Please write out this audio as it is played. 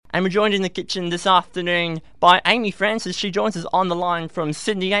And we're joined in the kitchen this afternoon by Amy Francis. She joins us on the line from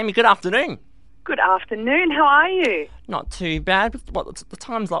Sydney. Amy, good afternoon. Good afternoon. How are you? Not too bad. The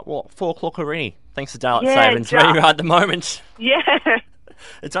time's like, 4 o'clock already? Thanks to Daylight Yeah, Savings right at the moment. Yeah.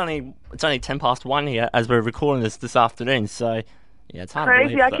 It's only 10 past 1 here as we're recording this afternoon, so yeah, it's hard to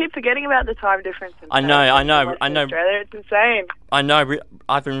Crazy. believe I that. keep forgetting about the time difference. I know. Australia. It's insane. I know.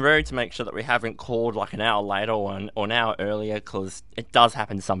 I've been worried to make sure that we haven't called like an hour later or an hour earlier because it does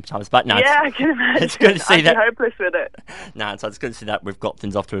happen sometimes. But no, Yeah, I can imagine. it's good to see I'd that. be hopeless with it. No, so it's good to see that we've got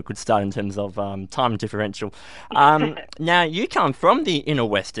things off to a good start in terms of time differential. Now, you come from the inner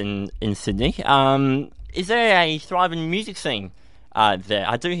west in Sydney. Is there a thriving music scene there?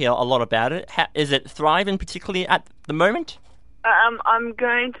 I do hear a lot about it. Is it thriving particularly at the moment? I'm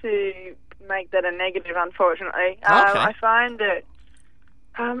going to make that a negative, unfortunately. Okay. I find that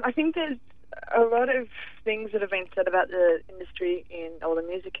I think there's a lot of things that have been said about the industry or the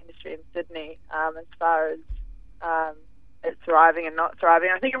music industry in Sydney as far as it's thriving and not thriving.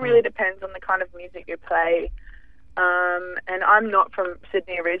 I think it really depends on the kind of music you play. And I'm not from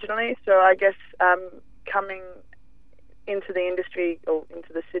Sydney originally, so I guess coming into the industry or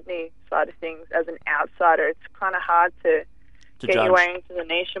into the Sydney side of things as an outsider, it's kind of hard to get judge. your way into the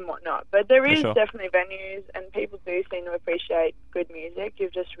niche and whatnot. But there is sure. definitely venues, and people do seem to appreciate good music.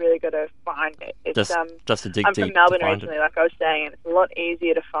 You've just really got to find it. It's, just to dig I'm deep from Melbourne to find originally, like I was saying, and it's a lot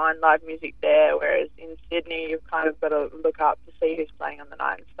easier to find live music there, whereas in Sydney you've kind of got to look up to see who's playing on the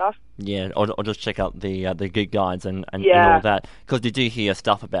night and stuff. Yeah, or just check out the gig guides and Yeah. all that, because you do hear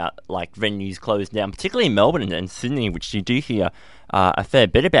stuff about like venues closed down, particularly in Melbourne and Sydney, which you do hear a fair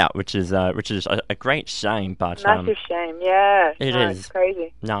bit about, which is a great shame. But Massive shame, yeah. it No, is. It's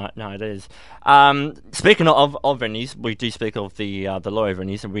crazy. No, it is. Speaking of venues, we do speak of the lower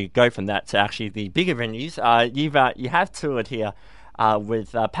venues, and we go from that to actually the bigger venues. You have toured here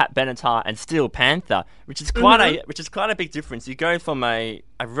with Pat Benatar and Steel Panther, which is quite a big difference. You go from a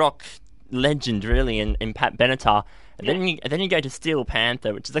rock legend really in Pat Benatar, and then you go to Steel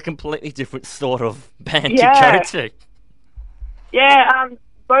Panther, which is a completely different sort of band to go to. Yeah,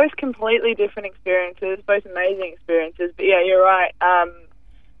 both completely different experiences, both amazing experiences. But yeah, you're right.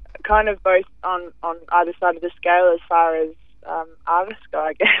 Kind of both on either side of the scale as far as artists go,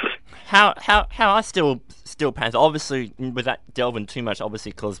 I guess. How are Steel Panther? Obviously, without delving too much,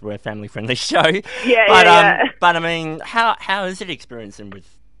 obviously because we're a family friendly show. Yeah. But I mean, how is it experiencing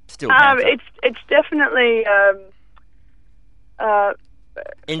with Steel Panther? It's definitely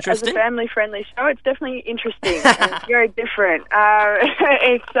interesting. As a family-friendly show, it's definitely interesting and it's very different.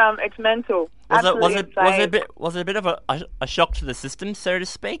 It's mental. Was Absolutely it a bit of a shock to the system, so to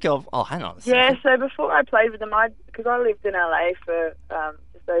speak? Of hang on a second. Yeah. So before I played with them, because I lived in LA for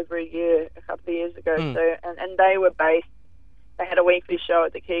just over a year, a couple of years ago. So and they were based. They had a weekly show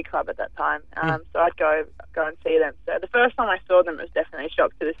at the Key Club at that time. So I'd go and see them. So the first time I saw them, it was definitely a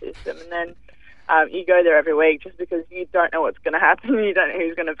shock to the system, and then. You go there every week just because you don't know what's going to happen. You don't know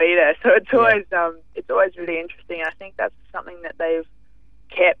who's going to be there. So it's always really interesting. I think that's something that they've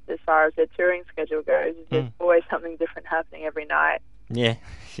kept as far as their touring schedule goes. There's always something different happening every night. Yeah.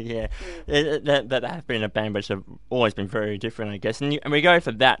 That have been a band which have always been very different, I guess. And we go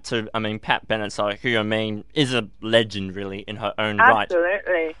for that to, I mean, Pat Benatar, who I mean is a legend really in her own right.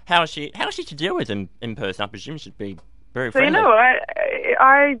 Absolutely. How is she to deal with him in person? I presume she'd be very so friendly. You know what?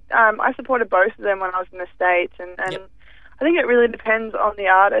 I supported both of them when I was in the States, and I think it really depends on the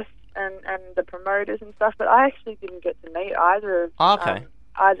artists and the promoters and stuff. But I actually didn't get to meet either of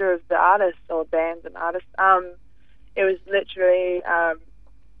the artists or bands and artists. It was literally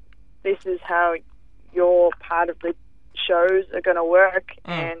this is how your part of the shows are going to work,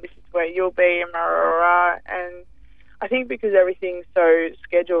 and this is where you'll be, and and I think because everything's so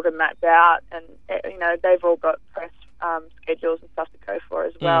scheduled and mapped out, and they've all got press schedules and stuff to go for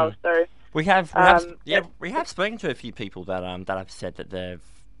as well. So we have spoken to a few people that have said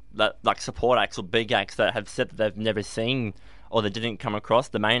that like support acts or big acts that have said that they've never seen or they didn't come across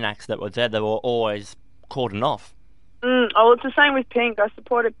the main acts that were there. They were always cordoned off. Oh, it's the same with Pink. I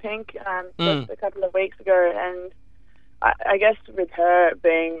supported Pink just a couple of weeks ago, and I guess with her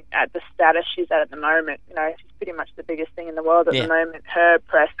being at the status she's at the moment, she's pretty much the biggest thing in the world at the moment. Her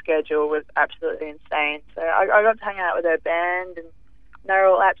press schedule was absolutely insane. So I got to hang out with her band, and they're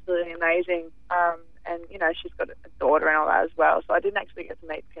all absolutely amazing. And she's got a daughter and all that as well. So I didn't actually get to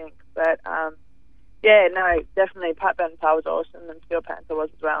meet Pink, but definitely Pat Benatar was awesome, and Steel Panther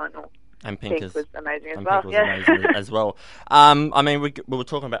was as well, and Pink was amazing as well. Amazing as well. I mean, we were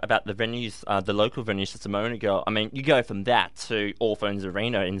talking about the venues, the local venues just a moment ago. I mean, you go from that to All Phones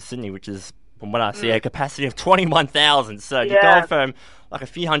Arena in Sydney, which is from what I see, a capacity of 21,000. So you go from like a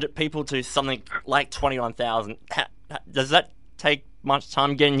few hundred people to something like 21,000. Does that take much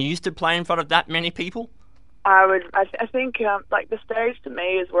time getting used to playing in front of that many people? I think like the stage to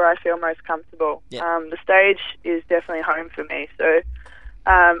me is where I feel most comfortable. Yeah. The stage is definitely home for me. So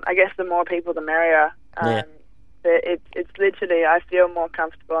I guess the more people, the merrier. It's literally, I feel more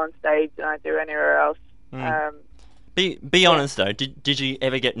comfortable on stage than I do anywhere else. Be honest though. Did you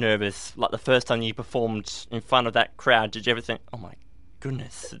ever get nervous? Like the first time you performed in front of that crowd, did you ever think, "Oh my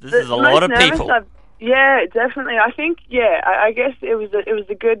goodness, this is a lot of people"? Yeah, definitely. I think, I guess it was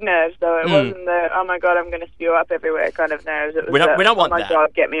the good nerves though. It wasn't the, oh my God, I'm going to spew up everywhere kind of nerves. It was we don't want that. Oh my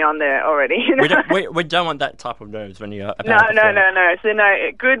God, get me on there already. You know? we don't want that type of nerves when you're about No. So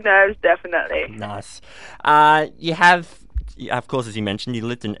good nerves, definitely. Nice. You have, of course, as you mentioned, you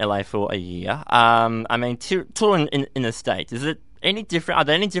lived in LA for a year. I mean, touring in the States, is it any different? Are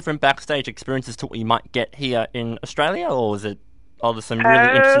there any different backstage experiences to what you might get here in Australia, or are there some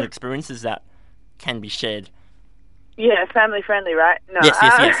really interesting experiences that can be shared? Yeah, family friendly, right? No, yes.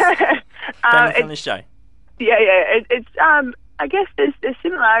 Family friendly show. Yeah. It's I guess there's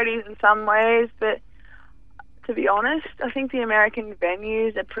similarities in some ways, but to be honest, I think the American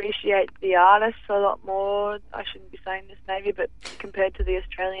venues appreciate the artists a lot more. I shouldn't be saying this maybe, but compared to the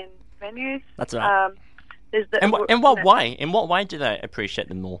Australian venues. That's right. In what way? In what way do they appreciate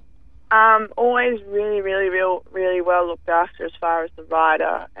them more? Always really well looked after as far as the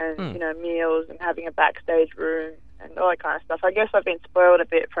rider and meals and having a backstage room and all that kind of stuff. I guess I've been spoiled a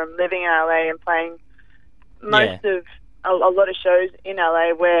bit from living in LA and playing most of a lot of shows in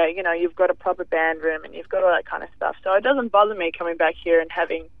LA where you've got a proper band room and you've got all that kind of stuff. So it doesn't bother me coming back here and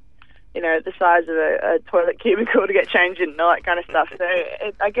having the size of a toilet cubicle to get changed in and all that kind of stuff. So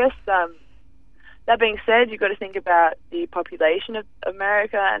I guess. That being said, you've got to think about the population of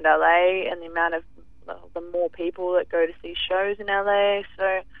America and LA and the amount of the more people that go to see shows in LA.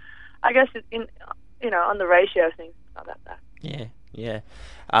 So I guess on the ratio things, it's not that bad. Yeah.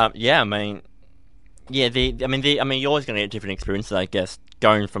 I mean, you're always going to get different experiences, I guess,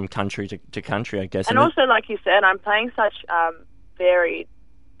 going from country to country, I guess. And also, like you said, I'm playing such varied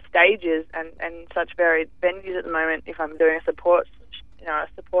stages and such varied venues at the moment. If I'm doing a support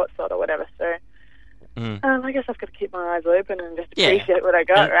slot or whatever, so. I guess I've got to keep my eyes open and just appreciate what I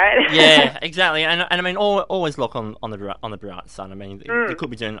got, right? Yeah, exactly. And I mean, always look on the bright side. I mean, you could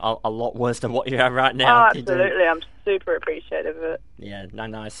be doing a lot worse than what you have right now. Oh, absolutely. I'm super appreciative of it. Yeah,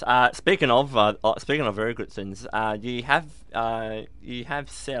 nice. Speaking of very good things, you have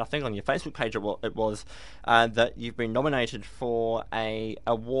said, I think on your Facebook page it was that you've been nominated for a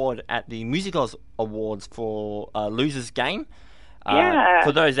award at the Music Oz Awards for Losers Game.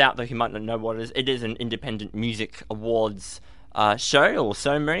 For those out there who might not know what it is an independent music awards show or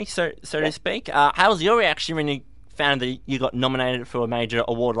ceremony, so to speak. How was your reaction when you found that you got nominated for a major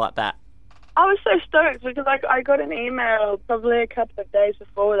award like that? I was so stoked because I got an email probably a couple of days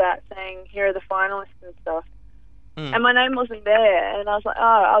before that saying, here are the finalists and stuff. And my name wasn't there, and I was like,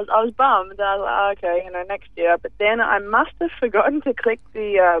 I was bummed. I was like, okay, next year. But then I must have forgotten to click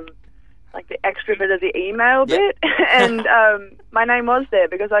the extra bit of the email bit, and my name was there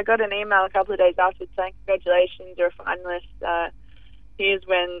because I got an email a couple of days after saying, congratulations, you're a finalist, here's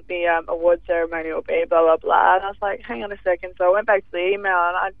when the award ceremony will be, blah, blah, blah. And I was like, hang on a second. So I went back to the email,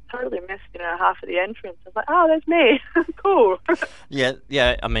 and I totally missed, half of the entrance. I was like, oh, that's me. Cool.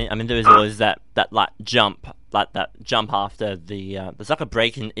 Yeah. I mean, there was always that jump after there's like a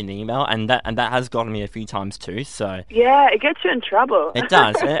break in the email, and that has gotten me a few times too. So yeah, it gets you in trouble. It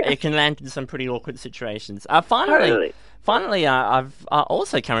does. It can land in some pretty awkward situations. Finally, I've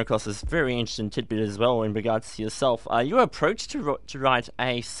also come across this very interesting tidbit as well in regards to yourself. You were approached to write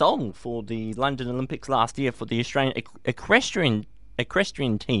a song for the London Olympics last year for the Australian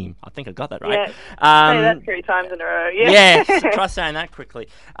equestrian team. I think I got that right. Yeah, say that 3 times in a row. Yeah. Yes, try saying that quickly.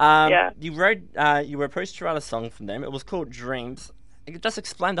 You were approached to write a song from them. It was called Dreams. You could just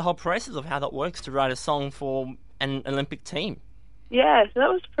explain the whole process of how that works to write a song for an Olympic team. Yeah, so that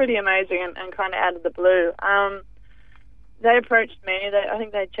was pretty amazing and kind of out of the blue. They approached me. I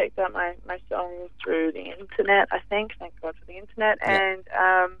think they checked out my song through the internet, I think. Thank God for the internet. Yeah.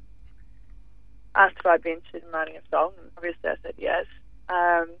 And asked if I'd be interested in writing a song. And obviously I said yes.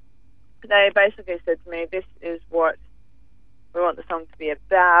 They basically said to me, this is what we want the song to be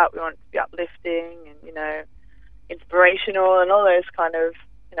about. We want it to be uplifting and, inspirational and all those kind of,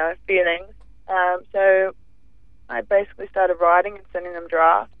 feelings. So I basically started writing and sending them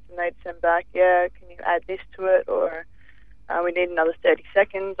drafts, and they'd send back, can you add this to it, or we need another 30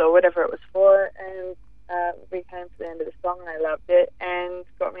 seconds, or whatever it was for. And we came to the end of the song and I loved it, and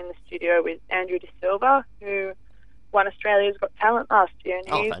got me in the studio with Andrew De Silva, who won Australia's Got Talent last year, and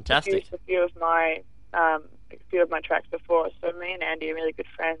he's produced a few of my tracks before. So me and Andy are really good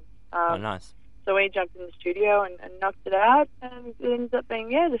friends. Nice. So we jumped in the studio and knocked it out, and it ended up being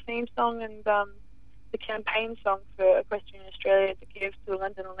the theme song and the campaign song for Equestrian Australia to give to the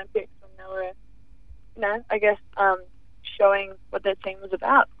London Olympics when they were, I guess, showing what their team was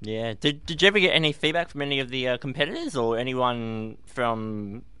about. Yeah. Did you ever get any feedback from any of the competitors or anyone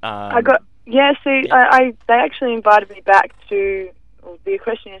from? They actually invited me back to the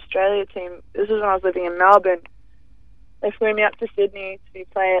Equestrian Australia team. This was when I was living in Melbourne. They flew me up to Sydney to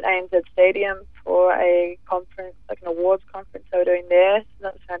play at ANZ Stadium for a conference, like an awards conference they were doing there. So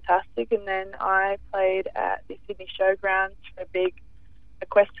that was fantastic. And then I played at the Sydney Showgrounds for a big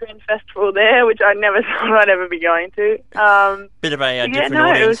equestrian festival there, which I never thought I'd ever be going to. Bit of a different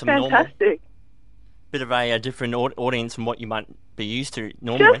audience it was from fantastic. Normal. Bit of a different audience from what you might be used to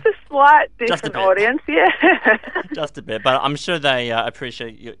normally. Just a slight different audience, yeah. Just a bit, but I'm sure they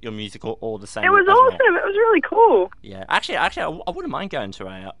appreciate your music all the same. It was awesome. Well. It was really cool. Yeah, actually, I wouldn't mind going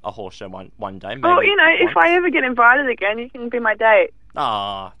to a horse show one day. Maybe well, if I ever get invited again, you can be my date.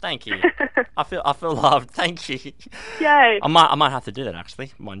 Oh, thank you. I feel loved. Thank you. Yay! I might have to do that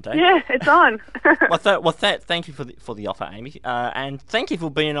actually one day. Yeah, it's on. Thank you for the offer, Amy, and thank you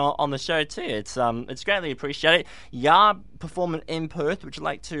for being on the show too. It's greatly appreciated. You are performing in Perth. Would you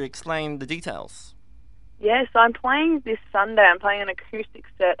like to explain the details? Yes, I'm playing this Sunday. I'm playing an acoustic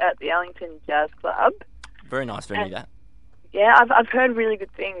set at the Ellington Jazz Club. Very nice venue, that. Yeah, I've heard really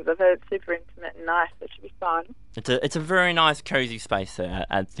good things. I've heard it's super intimate and nice. So it should be fun. It's a very nice, cozy space there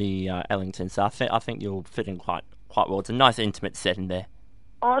at the Ellington. So I think you'll fit in quite well. It's a nice, intimate setting there.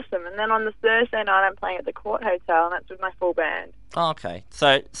 Awesome. And then on the Thursday night, I'm playing at the Court Hotel, and that's with my full band. Oh, okay.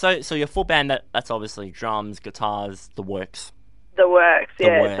 So your full band, that's obviously drums, guitars, the works. The works,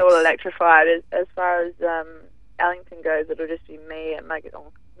 yeah. It's all electrified. As far as Ellington goes, it'll just be me and my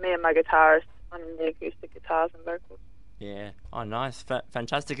guitarist on the acoustic guitars and vocals. Yeah. Oh, nice.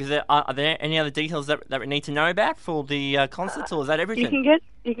 Fantastic. Are there any other details that we need to know about for the concerts, or is that everything?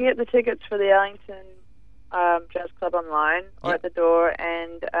 You can get the tickets for the Ellington Jazz Club online or at the door,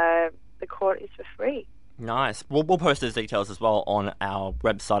 and the court is for free. Nice. We'll post those details as well on our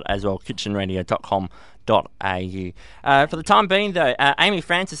website as well, kitchenradio.com.au. For the time being, though, Amy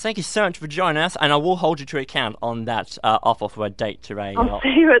Francis, thank you so much for joining us, and I will hold you to account on that offer for a date to a... I'll see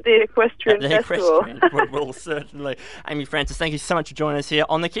you at the Equestrian Festival. We'll certainly. Amy Francis, thank you so much for joining us here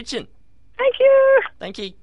on The Kitchen. Thank you. Thank you.